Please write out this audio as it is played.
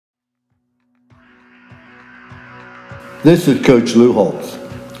This is Coach Lou Holtz,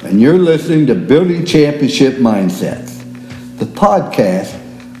 and you're listening to Building Championship Mindsets, the podcast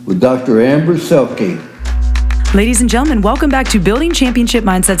with Dr. Amber Selke. Ladies and gentlemen, welcome back to Building Championship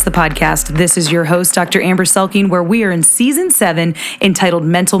Mindsets, the podcast. This is your host, Dr. Amber Selke, where we are in Season 7 entitled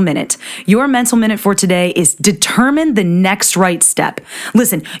Mental Minute. Your mental minute for today is determine the next right step.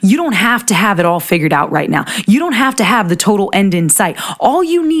 Listen, you don't have to have it all figured out right now. You don't have to have the total end in sight. All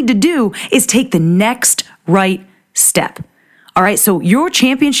you need to do is take the next right step. All right, so your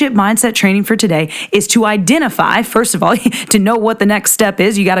championship mindset training for today is to identify, first of all, to know what the next step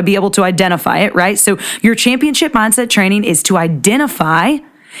is, you got to be able to identify it, right? So your championship mindset training is to identify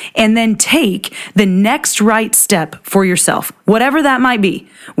and then take the next right step for yourself, whatever that might be,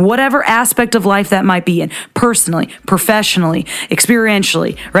 whatever aspect of life that might be in, personally, professionally,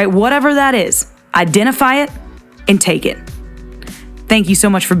 experientially, right? Whatever that is, identify it and take it. Thank you so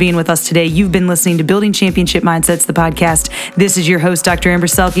much for being with us today. You've been listening to Building Championship Mindsets, the podcast. This is your host, Dr. Amber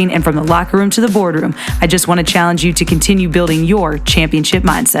Selke, and from the locker room to the boardroom, I just want to challenge you to continue building your championship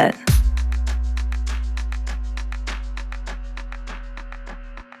mindset.